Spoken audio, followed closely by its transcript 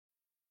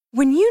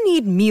When you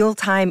need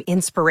mealtime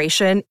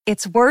inspiration,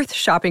 it's worth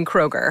shopping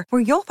Kroger,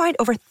 where you'll find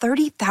over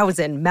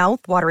 30,000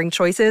 mouth-watering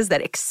choices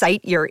that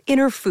excite your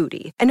inner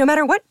foodie. And no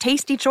matter what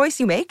tasty choice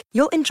you make,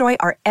 you'll enjoy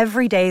our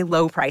everyday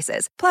low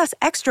prices, plus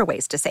extra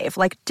ways to save,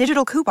 like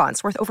digital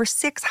coupons worth over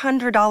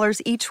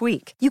 $600 each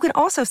week. You can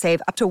also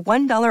save up to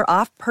 $1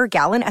 off per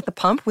gallon at the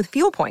pump with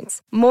fuel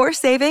points. More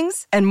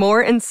savings and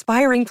more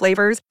inspiring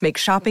flavors make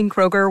shopping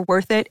Kroger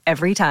worth it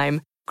every time.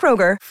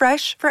 Kroger,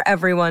 fresh for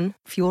everyone.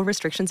 Fuel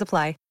restrictions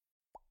apply.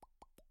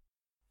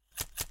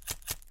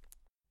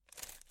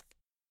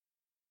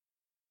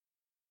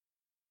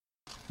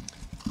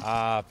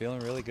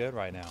 Feeling really good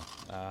right now.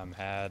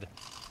 Had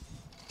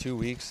 2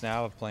 weeks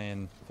now of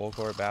playing full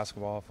court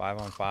basketball,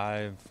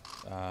 5-on-5.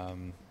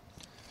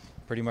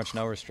 Pretty much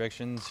no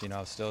restrictions.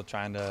 Still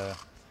trying to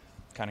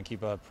kind of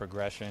keep a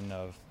progression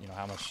of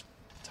how much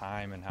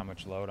time and how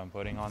much load I'm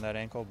putting on that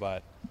ankle.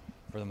 But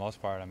for the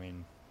most part,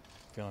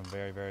 feeling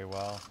very, very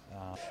well.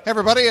 Hey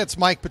everybody, it's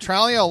Mike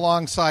Petralia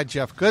alongside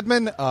Jeff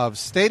Goodman of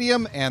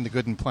Stadium and the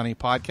Good and Plenty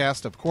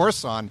podcast, of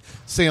course, on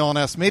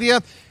CLNS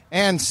Media,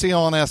 and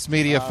CLNS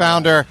Media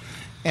founder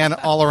and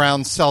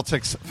all-around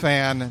Celtics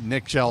fan,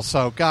 Nick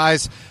Gelso.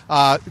 Guys,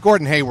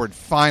 Gordon Hayward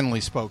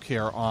finally spoke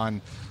here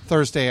on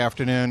Thursday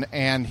afternoon,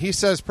 and he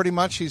says pretty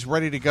much he's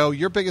ready to go.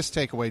 Your biggest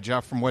takeaway,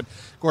 Jeff, from what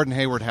Gordon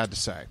Hayward had to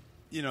say?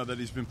 That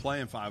he's been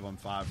playing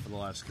 5-on-5 for the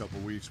last couple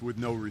of weeks with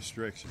no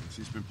restrictions.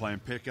 He's been playing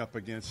pickup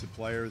against the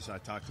players. I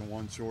talked to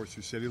one source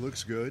who said he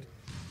looks good,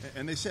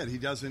 and they said he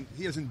hasn't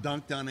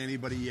dunked on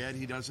anybody yet.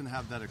 He doesn't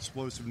have that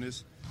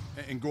explosiveness,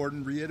 and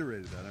Gordon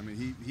reiterated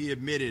that. He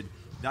admitted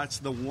that's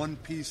the one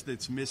piece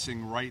that's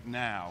missing right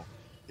now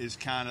is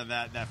kind of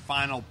that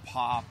final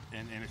pop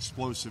and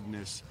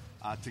explosiveness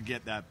to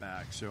get that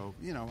back. So,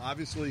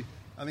 obviously,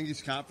 I think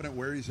he's confident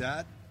where he's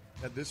at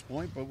this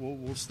point, but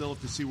we'll still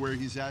have to see where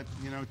he's at,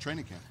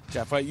 training camp.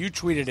 Jeff, you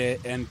tweeted it,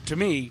 and to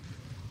me,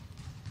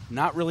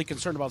 not really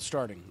concerned about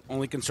starting,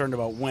 only concerned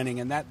about winning,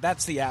 and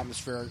that's the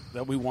atmosphere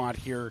that we want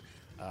here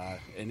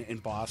in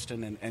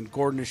Boston, and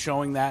Gordon is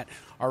showing that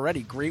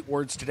already. Great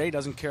words today,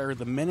 doesn't care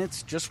the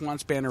minutes, just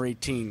wants banner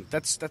 18.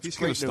 That's he's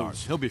great start.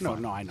 news. He'll be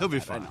fine. No, I know. He'll be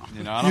that, fine.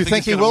 I know. I don't You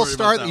think he will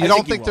start? You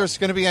don't think will. there's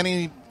going to be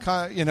any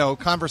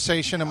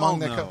conversation among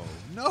the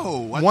No.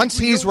 Once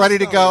he's ready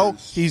to go,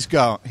 he's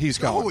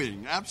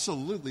going.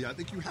 Absolutely. I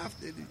think you have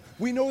to.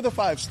 We know the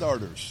 5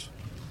 starters.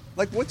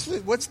 Like, what's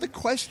the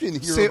question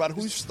here about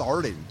who's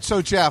starting?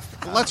 So,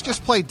 Jeff, let's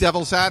just play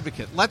devil's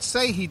advocate. Let's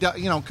say he does,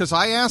 because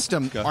I asked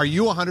him, are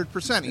you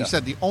 100%? He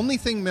said the only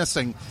thing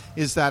missing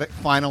is that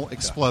final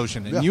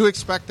explosion. And you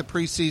expect the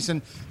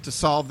preseason to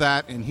solve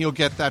that, and he'll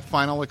get that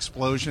final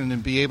explosion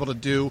and be able to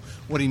do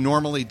what he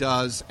normally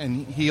does,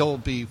 and he'll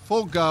be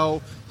full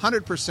go,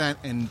 100%,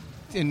 and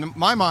in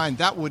my mind,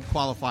 that would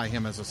qualify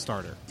him as a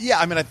starter. Yeah,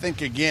 I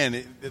think,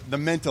 again, the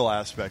mental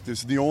aspect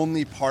is the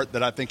only part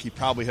that I think he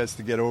probably has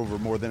to get over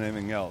more than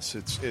anything else.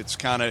 It's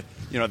kind of,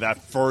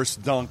 that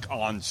first dunk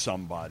on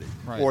somebody.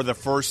 Right. Or the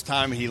first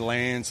time he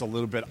lands a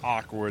little bit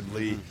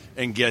awkwardly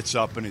and gets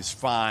up and is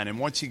fine. And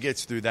once he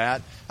gets through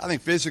that, I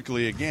think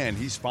physically, again,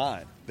 he's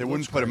fine. They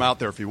wouldn't put him out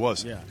there if he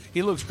wasn't. Yeah,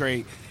 he looks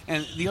great.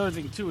 And the other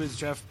thing, too, is,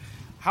 Jeff,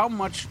 how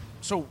much –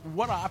 so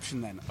what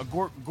option then?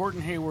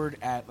 Gordon Hayward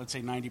at, let's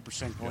say,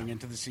 90% going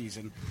into the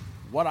season,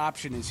 what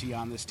option is he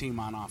on this team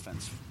on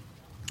offense?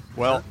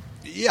 Well,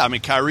 yeah,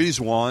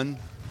 Kyrie's 1,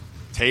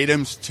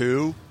 Tatum's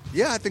 2.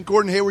 Yeah, I think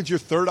Gordon Hayward's your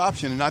 3rd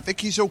option, and I think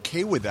he's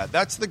okay with that.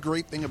 That's the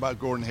great thing about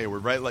Gordon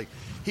Hayward, right? Like,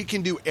 he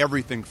can do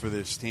everything for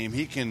this team.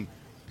 He can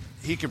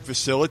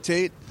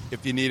facilitate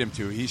if you need him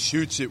to. He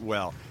shoots it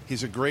well.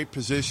 He's a great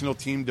positional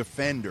team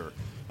defender.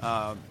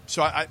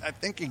 So I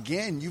think,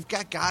 again, you've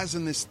got guys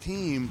in this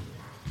team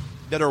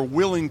that are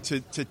willing to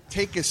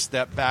take a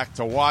step back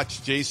to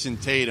watch Jason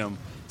Tatum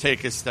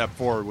take a step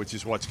forward, which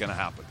is what's going to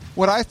happen.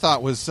 What I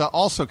thought was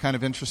also kind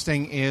of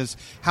interesting is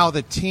how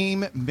the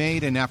team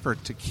made an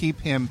effort to keep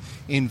him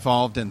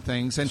involved in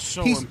things. And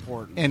so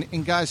important.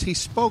 And guys, he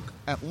spoke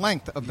at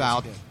length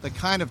about the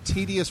kind of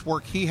tedious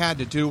work he had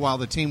to do while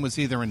the team was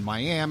either in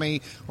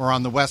Miami or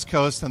on the West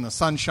Coast in the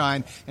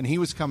sunshine. And he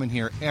was coming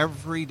here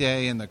every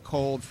day in the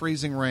cold,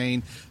 freezing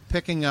rain,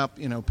 picking up,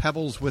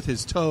 pebbles with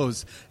his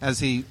toes, as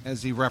he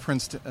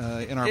referenced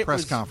in our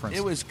press conference.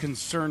 It was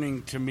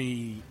concerning to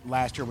me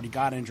last year when he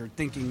got injured,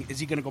 thinking, is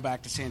he going to go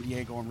back to San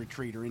Diego and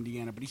retreat or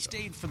Indiana? But he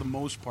stayed for the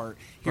most part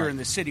here in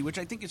the city, which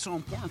I think is so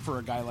important for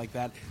a guy like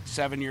that.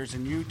 7 years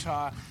in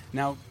Utah.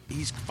 Now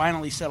he's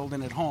finally settled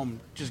in at home.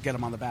 Just get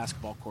him on the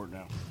basketball court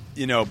now.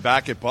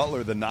 Back at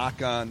Butler, the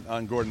knock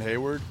on Gordon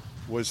Hayward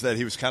was that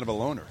he was kind of a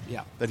loner.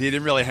 Yeah. That he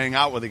didn't really hang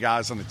out with the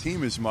guys on the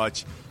team as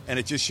much, and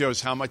it just shows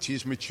how much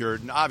he's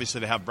matured. And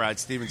obviously to have Brad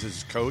Stevens as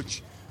his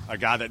coach, a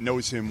guy that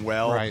knows him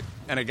well,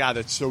 and a guy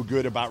that's so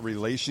good about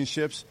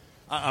relationships,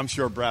 I'm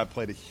sure Brad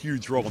played a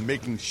huge role in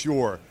making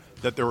sure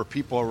that there were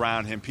people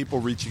around him, people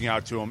reaching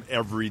out to him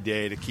every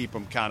day to keep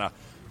him kind of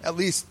at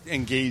least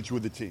engaged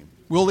with the team.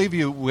 We'll leave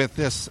you with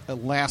this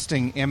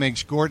lasting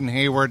image. Gordon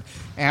Hayward,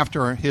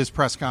 after his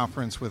press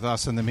conference with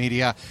us and the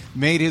media,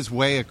 made his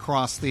way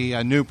across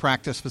the new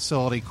practice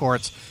facility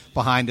courts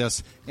behind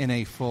us in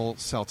a full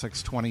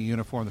Celtics 20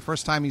 uniform. The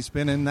first time he's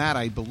been in that,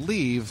 I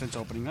believe, since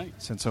opening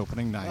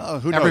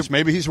night. Who knows?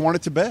 Maybe he's worn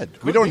it to bed.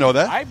 We don't know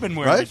that. I've been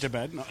wearing it to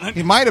bed. No.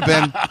 He might have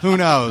been. Who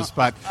knows?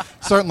 But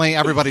certainly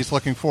everybody's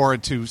looking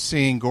forward to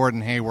seeing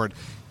Gordon Hayward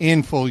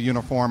in full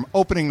uniform.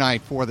 Opening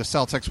night for the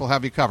Celtics. We'll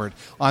have you covered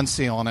on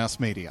CLNS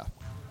Media.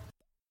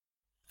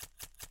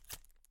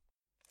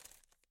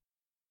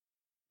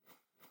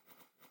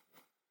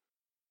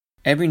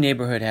 Every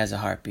neighborhood has a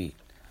heartbeat,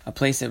 a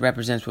place that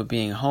represents what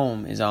being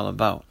home is all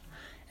about.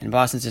 In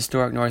Boston's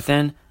historic North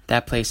End,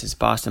 that place is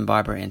Boston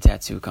Barber and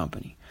Tattoo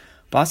Company.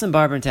 Boston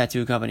Barber and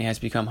Tattoo Company has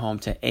become home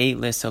to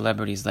A-list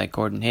celebrities like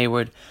Gordon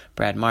Hayward,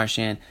 Brad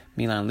Marchand,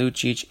 Milan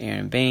Lucic,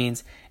 Aaron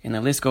Baines, and the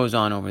list goes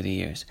on over the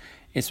years.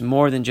 It's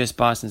more than just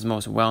Boston's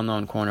most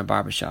well-known corner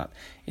barbershop.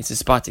 It's a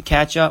spot to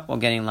catch up while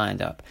getting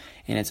lined up.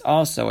 And it's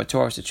also a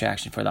tourist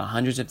attraction for the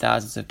hundreds of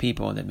thousands of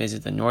people that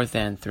visit the North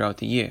End throughout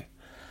the year.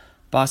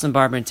 Boston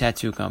Barber and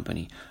Tattoo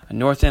Company, a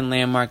North End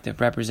landmark that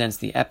represents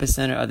the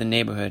epicenter of the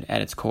neighborhood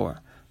at its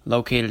core,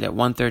 located at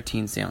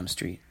 113 Salem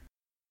Street.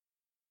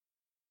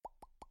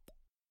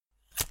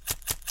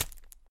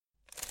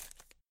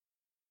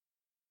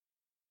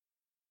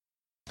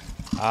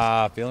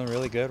 Feeling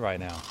really good right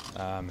now.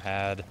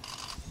 Had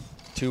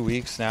 2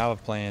 weeks now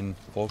of playing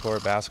full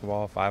court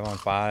basketball,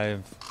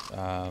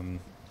 5-on-5.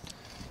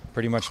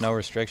 Pretty much no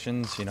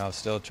restrictions.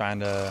 Still trying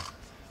to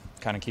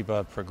kind of keep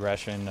a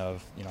progression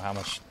of how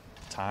much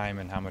time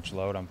and how much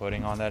load I'm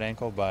putting on that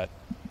ankle, but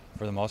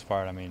for the most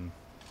part,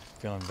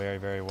 feeling very,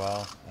 very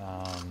well.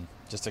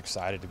 Just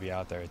excited to be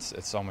out there. It's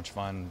so much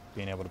fun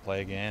being able to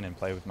play again and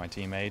play with my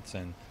teammates,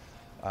 and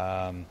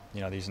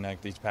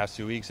these past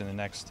 2 weeks and the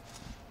next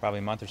probably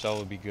month or so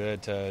will be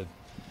good to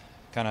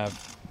kind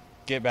of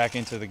get back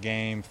into the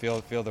game, feel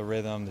the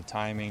rhythm, the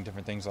timing,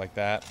 different things like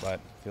that,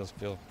 but feels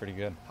pretty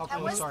good. How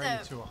close are you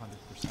to 100%,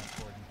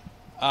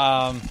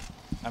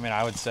 Gordon?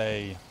 I would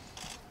say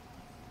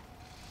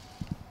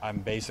I'm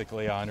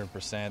basically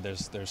 100%.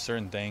 There's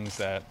certain things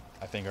that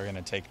I think are going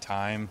to take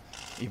time,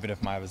 even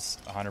if I was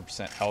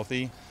 100%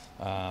 healthy.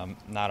 Not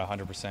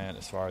 100%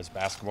 as far as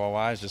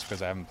basketball-wise, just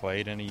because I haven't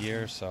played in a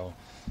year. So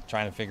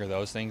trying to figure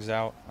those things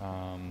out.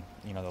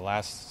 The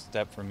last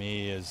step for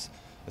me is,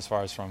 as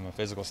far as from a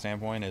physical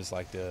standpoint, is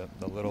like the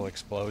little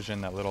explosion,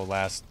 that little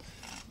last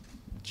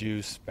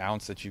juice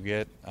bounce that you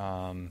get.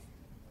 And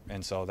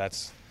so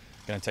that's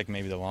going to take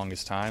maybe the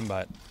longest time.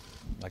 But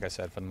like I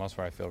said, for the most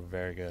part, I feel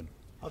very good.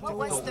 What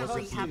was the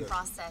rehab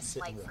process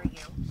like for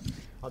you?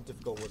 How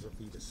difficult was it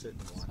for you to sit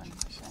and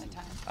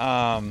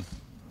watch?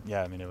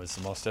 It was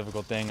the most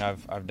difficult thing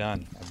I've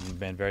done. I've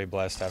been very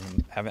blessed.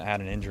 Haven't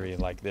had an injury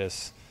like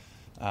this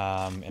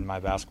in my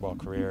basketball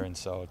career, and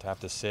so to have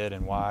to sit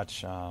and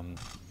watch, not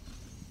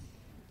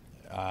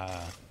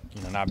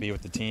be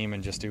with the team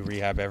and just do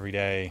rehab every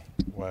day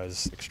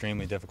was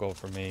extremely difficult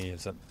for me.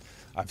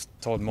 I've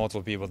told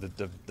multiple people that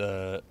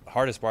the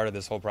hardest part of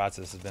this whole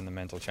process has been the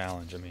mental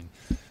challenge.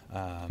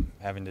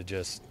 Having to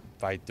just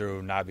fight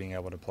through not being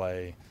able to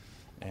play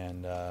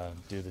and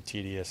do the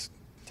tedious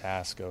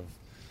task of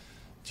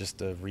just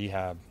the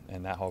rehab,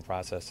 and that whole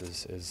process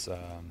is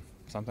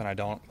something I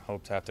don't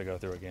hope to have to go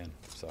through again.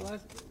 So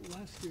last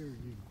year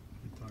you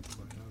talked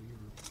about how you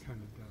were kind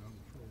of down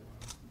for a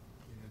while.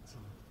 You had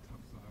some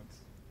tough thoughts.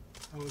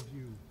 How have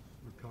you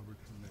recovered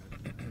from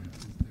that?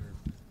 Is there...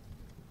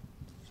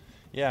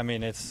 Yeah,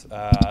 it's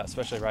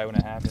especially right when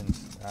it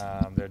happens.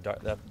 There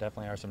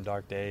definitely are some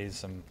dark days,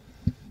 some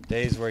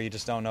days where you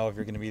just don't know if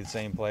you're going to be the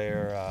same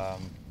player,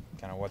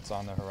 kind of what's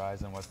on the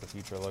horizon, what's the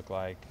future look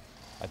like.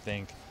 I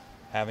think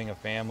having a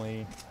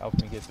family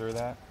helped me get through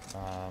that.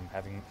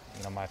 Having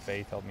my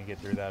faith helped me get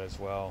through that as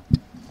well.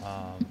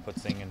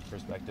 Puts things in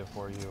perspective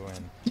for you,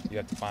 and you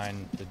have to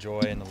find the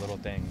joy in the little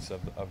things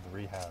of the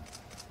rehab.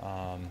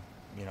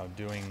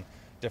 Doing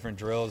different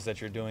drills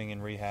that you're doing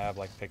in rehab,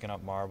 like picking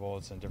up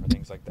marbles and different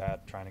things like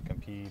that, trying to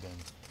compete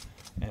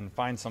and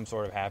find some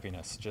sort of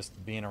happiness. Just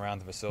being around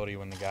the facility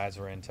when the guys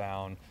were in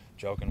town,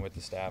 joking with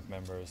the staff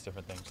members,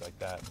 different things like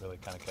that really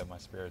kind of kept my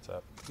spirits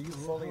up. Do you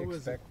fully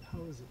expect...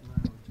 How is it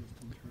now, just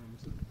in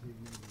terms of being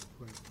able to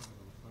play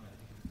 5-on-5?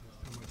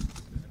 How much does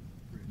that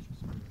bridge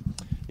your spirit?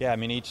 Yeah,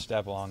 each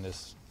step along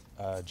this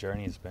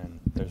journey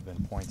there's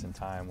been points in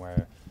time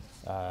where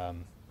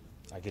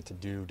I get to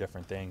do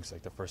different things.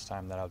 Like the first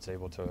time that I was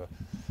able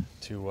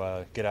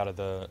to get out of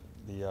the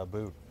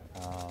boot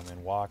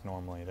and walk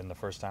normally. Then the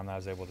first time that I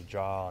was able to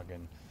jog,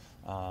 and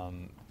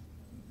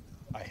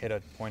I hit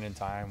a point in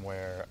time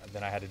where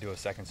then I had to do a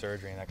second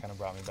surgery, and that kind of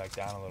brought me back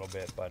down a little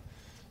bit. But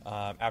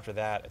after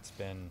that, it's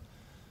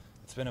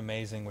been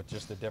amazing with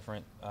just the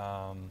different,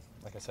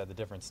 like I said, the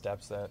different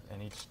steps that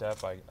in each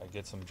step I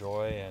get some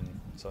joy, and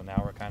so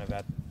now we're kind of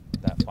at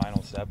that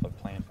final step of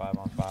playing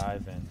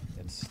 5-on-5, and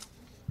it's.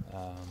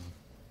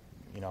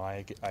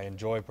 I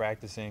enjoy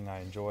practicing.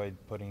 I enjoyed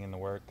putting in the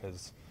work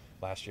because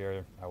last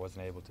year I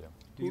wasn't able to.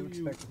 Do you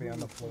expect to be on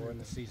the floor in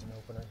the season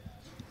opener?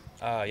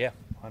 Yeah,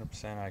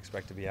 100%. I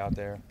expect to be out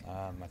there.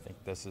 I think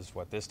this is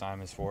what this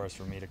time is for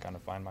me to kind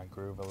of find my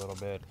groove a little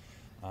bit.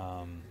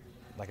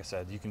 Like I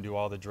said, you can do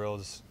all the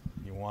drills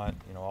you want,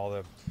 all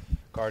the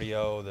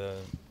cardio, the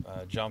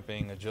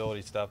jumping,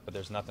 agility stuff, but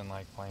there's nothing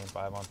like playing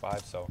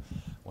 5-on-5. So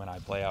when I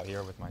play out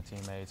here with my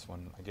teammates,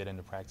 when I get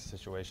into practice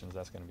situations,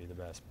 that's going to be the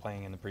best.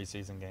 Playing in the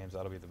preseason games,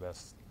 that'll be the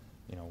best,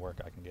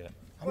 work I can get.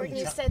 Gordon,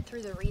 you said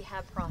through the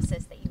rehab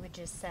process that you would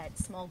just set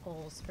small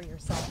goals for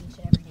yourself each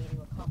and every day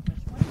to accomplish.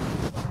 What did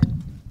you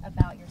learn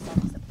about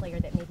yourself as a player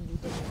that maybe you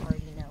didn't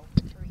already know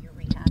through your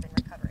rehab and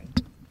recovery?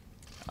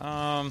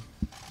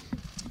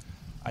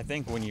 I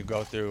think when you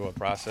go through a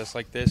process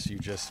like this, you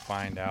just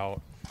find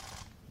out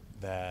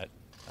that,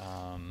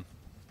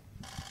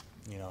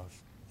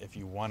 if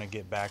you want to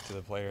get back to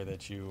the player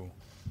that you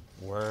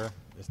were,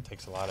 it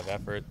takes a lot of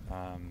effort.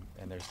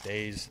 And there's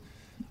days,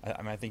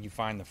 I think you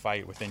find the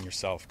fight within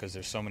yourself, because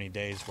there's so many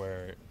days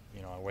where,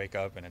 I wake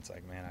up and it's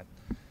like, man,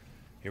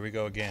 here we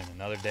go again.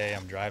 Another day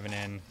I'm driving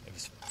in. It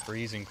was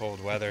freezing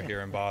cold weather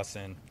here in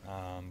Boston,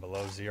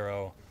 below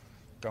zero,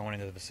 going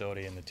into the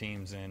facility, and the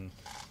team's in,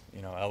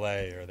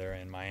 LA, or they're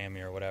in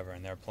Miami or whatever,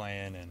 and they're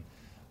playing, and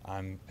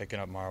I'm picking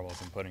up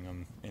marbles and putting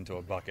them into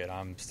a bucket.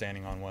 I'm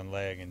standing on one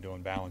leg and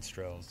doing balance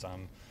drills.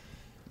 I'm,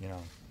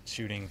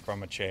 shooting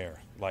from a chair.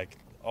 Like,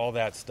 all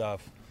that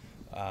stuff,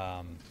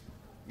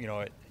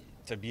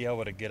 to be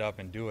able to get up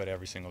and do it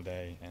every single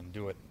day, and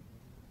do it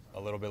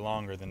a little bit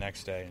longer the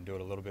next day, and do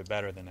it a little bit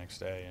better the next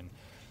day, and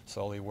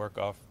slowly work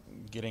off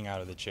getting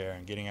out of the chair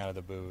and getting out of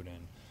the boot,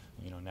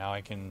 and now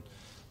I can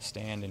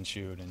stand and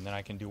shoot, and then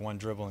I can do one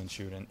dribble and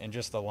shoot, and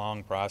just the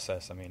long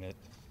process. I mean, it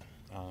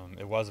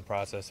was a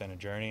process and a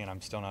journey, and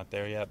I'm still not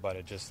there yet, but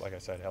it just, like I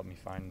said, helped me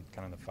find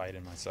kind of the fight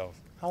in myself.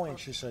 How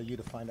anxious are you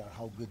to find out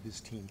how good this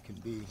team can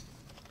be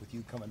with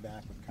you coming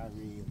back with Kyrie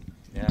and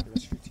Yeah. the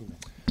rest of your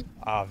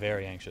teammates?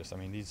 Very anxious. I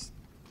mean,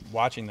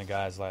 watching the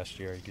guys last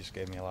year, it just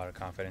gave me a lot of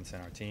confidence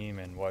in our team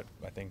and what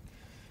I think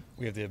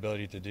we have the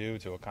ability to do,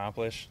 to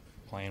accomplish,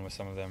 playing with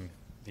some of them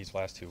these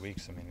last 2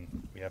 weeks. I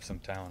mean, we have some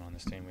talent on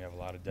this team. We have a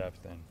lot of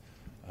depth, and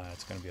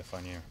it's going to be a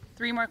fun year.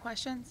 3 more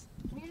questions.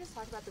 Can you just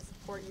talk about the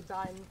support you've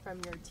gotten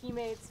from your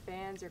teammates,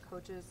 fans, your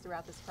coaches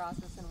throughout this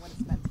process, and what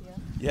it's meant to you?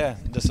 Yeah,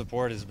 the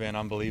support has been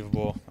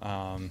unbelievable.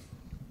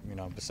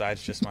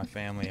 Besides just my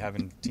family,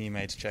 having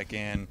teammates check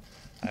in,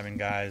 having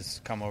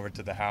guys come over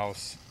to the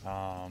house.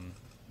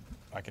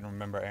 I can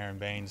remember Aaron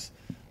Baines.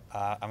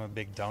 I'm a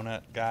big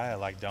donut guy. I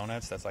like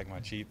donuts. That's like my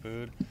cheat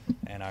food.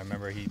 And I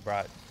remember he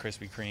brought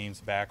Krispy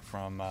Kremes back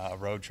from a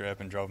road trip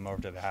and drove them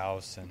over to the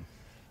house. And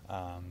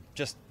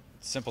just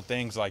simple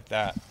things like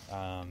that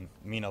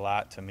mean a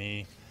lot to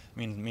me.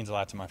 Means a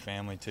lot to my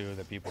family too,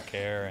 that people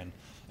care,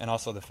 and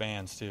also the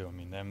fans too. I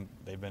mean,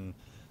 they've been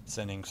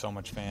sending so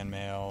much fan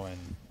mail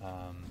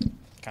and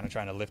kind of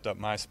trying to lift up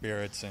my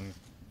spirits, and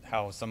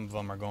how some of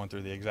them are going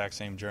through the exact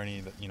same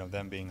journey that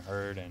them being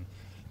hurt, and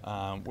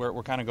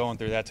we're kind of going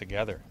through that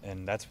together,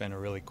 and that's been a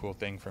really cool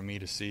thing for me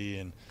to see,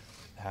 and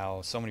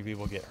how so many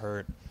people get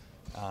hurt,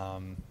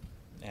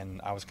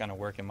 and I was kind of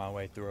working my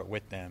way through it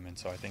with them, and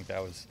so I think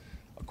that was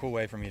a cool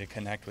way for me to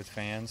connect with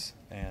fans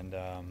and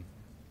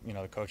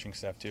the coaching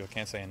staff too. I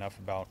can't say enough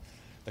about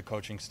the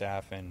coaching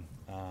staff and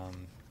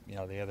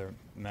the other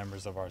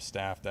members of our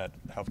staff that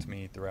helped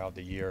me throughout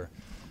the year.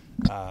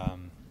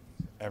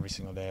 Every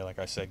single day, like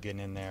I said, getting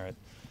in there at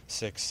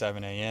 6,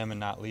 7 a.m. and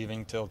not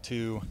leaving till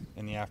 2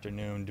 in the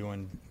afternoon,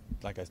 doing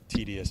like a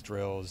tedious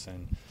drills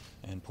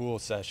and pool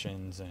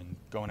sessions, and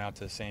going out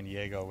to San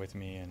Diego with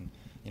me, and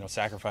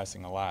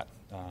sacrificing a lot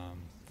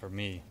for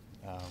me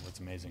was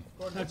amazing.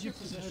 Gordon, what's your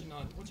position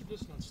on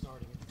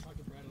starting? Have you talked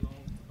to Brad at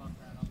all about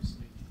that?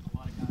 Obviously, a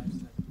lot of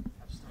guys that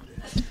have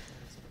started.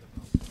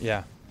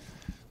 Yeah,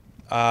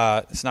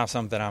 it's not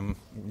something I'm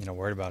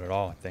worried about at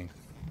all. I think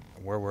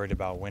we're worried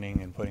about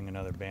winning and putting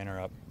another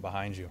banner up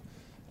behind you.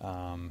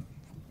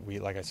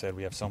 Like I said,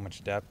 we have so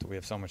much depth. We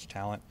have so much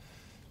talent.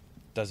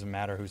 Doesn't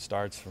matter who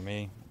starts for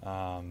me.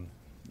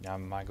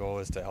 My goal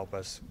is to help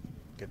us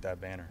get that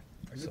banner.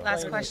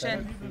 Last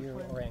question. Fear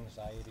or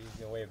anxiety?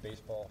 The way a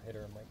baseball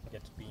hitter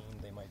gets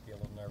beamed, they might be a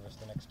little nervous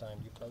the next time.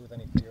 Do you play with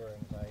any fear or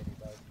anxiety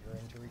about your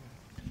injury?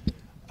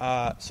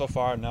 So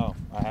far, no.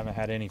 I haven't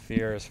had any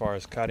fear as far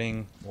as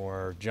cutting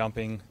or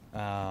jumping,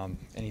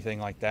 anything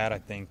like that. I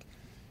think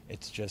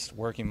it's just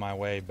working my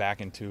way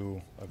back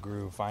into a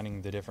groove,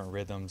 finding the different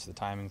rhythms, the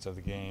timings of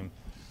the game.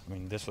 I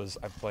mean,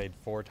 I've played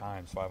 4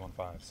 times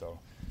 5-on-5, so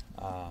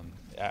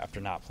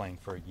after not playing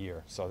for a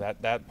year. So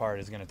that part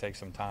is going to take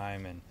some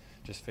time, and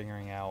just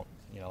figuring out,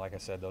 like I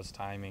said, those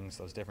timings,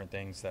 those different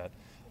things that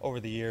over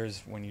the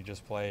years when you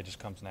just play, it just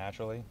comes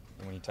naturally.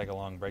 And when you take a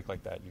long break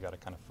like that, you got to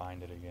kind of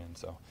find it again.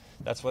 So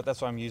that's what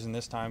I'm using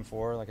this time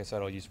for. Like I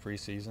said, I'll use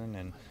preseason,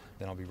 and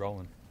then I'll be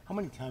rolling. How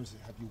many times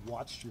have you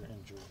watched your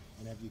injury,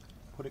 and have you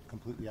put it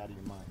completely out of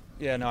your mind?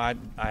 Yeah, no, I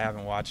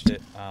haven't watched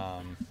it.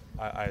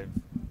 I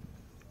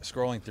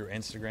scrolling through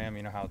Instagram,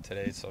 you know how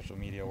today's social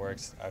media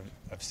works.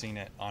 I've seen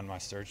it on my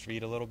search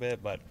feed a little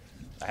bit, but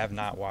I have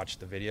not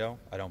watched the video.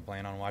 I don't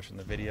plan on watching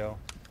the video.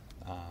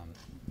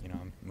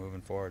 I'm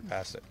moving forward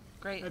past it.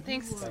 Great.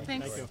 Thanks.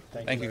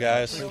 Thank you,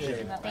 guys.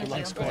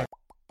 Thank you.